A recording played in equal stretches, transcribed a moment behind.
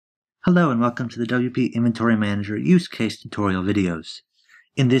Hello and welcome to the WP Inventory Manager use case tutorial videos.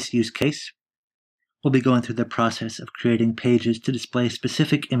 In this use case, we'll be going through the process of creating pages to display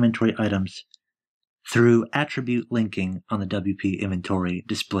specific inventory items through attribute linking on the WP Inventory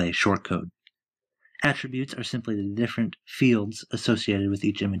display shortcode. Attributes are simply the different fields associated with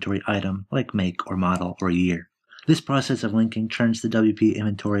each inventory item, like make or model or year. This process of linking turns the WP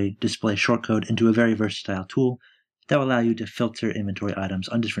Inventory display shortcode into a very versatile tool that will allow you to filter inventory items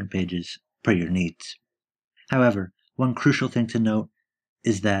on different pages per your needs. However, one crucial thing to note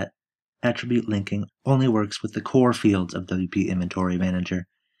is that attribute linking only works with the core fields of WP Inventory Manager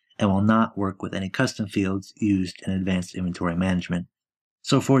and will not work with any custom fields used in Advanced Inventory Management.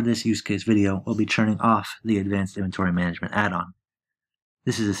 So for this use case video, we'll be turning off the Advanced Inventory Management add-on.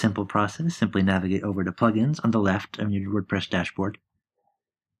 This is a simple process. Simply navigate over to Plugins on the left of your WordPress dashboard.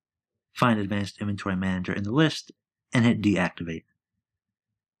 Find Advanced Inventory Manager in the list and hit Deactivate.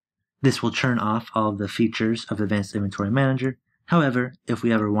 This will turn off all of the features of Advanced Inventory Manager. However, if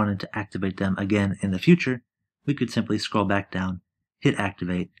we ever wanted to activate them again in the future, we could simply scroll back down, hit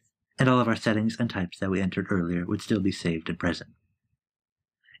Activate, and all of our settings and types that we entered earlier would still be saved and present.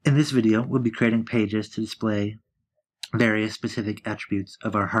 In this video, we'll be creating pages to display various specific attributes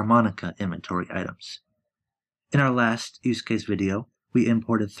of our harmonica inventory items. In our last use case video, we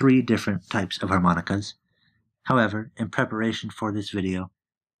imported 3 different types of harmonicas. However, in preparation for this video,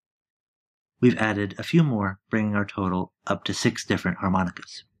 we've added a few more, bringing our total up to 6 different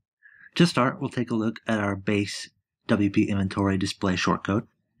harmonicas. To start, we'll take a look at our base WP Inventory display shortcode.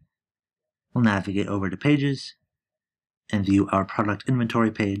 We'll navigate over to Pages and view our product inventory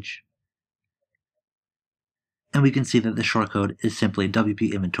page. And we can see that the shortcode is simply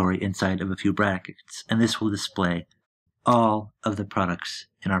WP Inventory inside of a few brackets, and this will display all of the products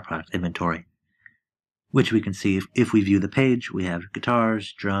in our product inventory, which we can see if we view the page. We have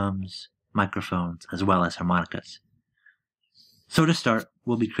guitars, drums, microphones, as well as harmonicas. So to start,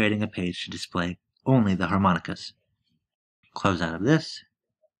 we'll be creating a page to display only the harmonicas. Close out of this.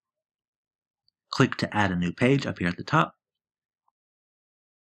 Click to add a new page up here at the top.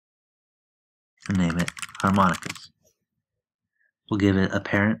 And name it Harmonicas. We'll give it a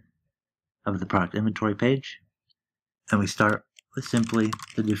parent of the product inventory page. And we start with simply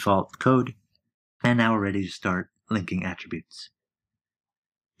the default code. And now we're ready to start linking attributes.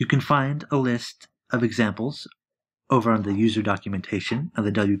 You can find a list of examples over on the user documentation of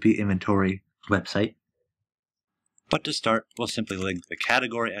the WP Inventory website. But to start, we'll simply link the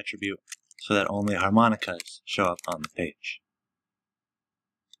category attribute so that only harmonicas show up on the page.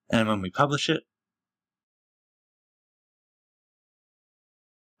 And when we publish it,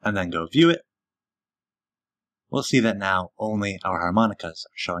 and then go view it, we'll see that now only our harmonicas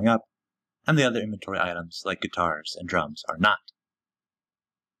are showing up, and the other inventory items like guitars and drums are not.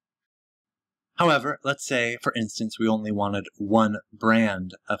 However, let's say, for instance, we only wanted one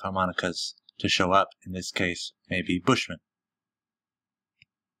brand of harmonicas to show up, in this case, maybe Bushman.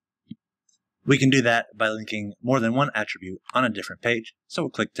 We can do that by linking more than one attribute on a different page, so we'll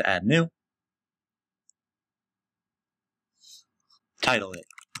click to Add New, title it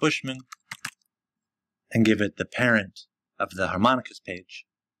Bushman, and give it the parent of the harmonicas page.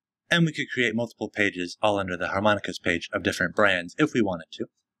 And we could create multiple pages all under the harmonicas page of different brands if we wanted to.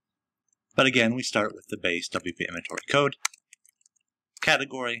 But again, we start with the base WP inventory code,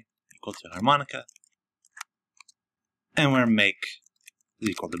 category equal to harmonica, and where make is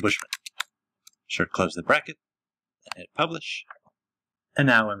equal to Bushman. Sure, close the bracket and hit publish. And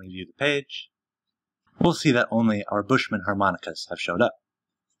now when we view the page, we'll see that only our Bushman harmonicas have showed up.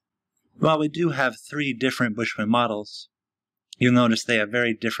 While we do have 3 different Bushman models, you'll notice they have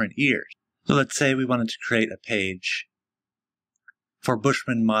very different ears. So let's say we wanted to create a page for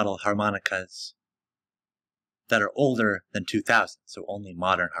Bushman model harmonicas that are older than 2000, so only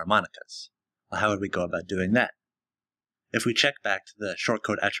modern harmonicas. Well, how would we go about doing that? If we check back to the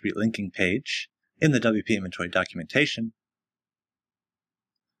shortcode attribute linking page in the WP inventory documentation,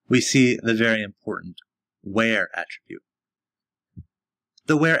 we see the very important where attribute.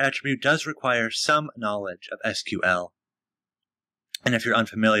 The where attribute does require some knowledge of SQL, and if you're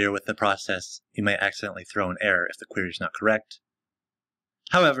unfamiliar with the process, you may accidentally throw an error if the query is not correct.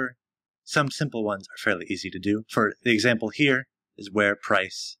 However, some simple ones are fairly easy to do. For the example here is where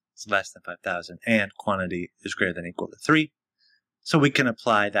price is less than 5,000 and quantity is greater than or equal to 3. So we can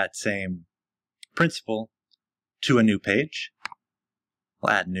apply that same principle to a new page.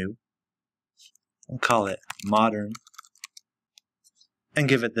 We'll add new and call it modern and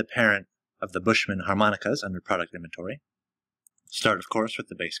give it the parent of the Bushman harmonicas under product inventory. Start, of course, with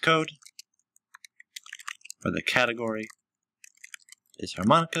the base code, where the category is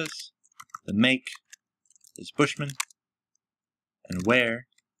harmonicas, the make is Bushman, and where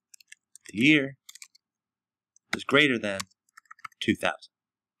the year is greater than 2000.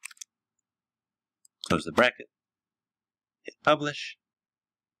 Close the bracket, hit publish,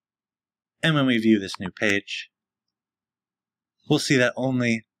 and when we view this new page, we'll see that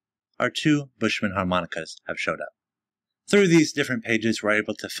only our 2 Bushman harmonicas have showed up. Through these different pages, we're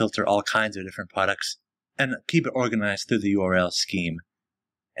able to filter all kinds of different products and keep it organized through the URL scheme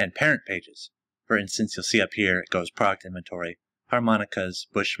and parent pages. For instance, you'll see up here it goes product inventory, harmonicas,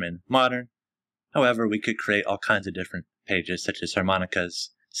 Bushman, modern. However, we could create all kinds of different pages such as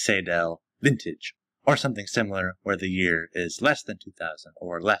harmonicas, Seidel, vintage, or something similar where the year is less than 2000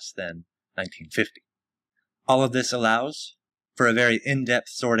 or less than 1950. All of this allows for a very in-depth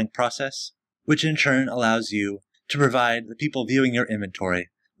sorting process, which in turn allows you to provide the people viewing your inventory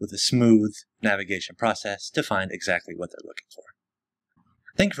with a smooth navigation process to find exactly what they're looking for.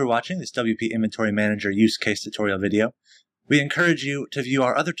 Thank you for watching this WP Inventory Manager use case tutorial video. We encourage you to view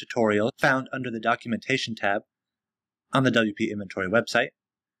our other tutorials found under the Documentation tab on the WP Inventory website.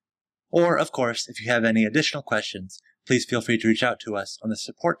 Or, of course, if you have any additional questions, please feel free to reach out to us on the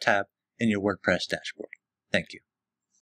Support tab in your WordPress dashboard. Thank you.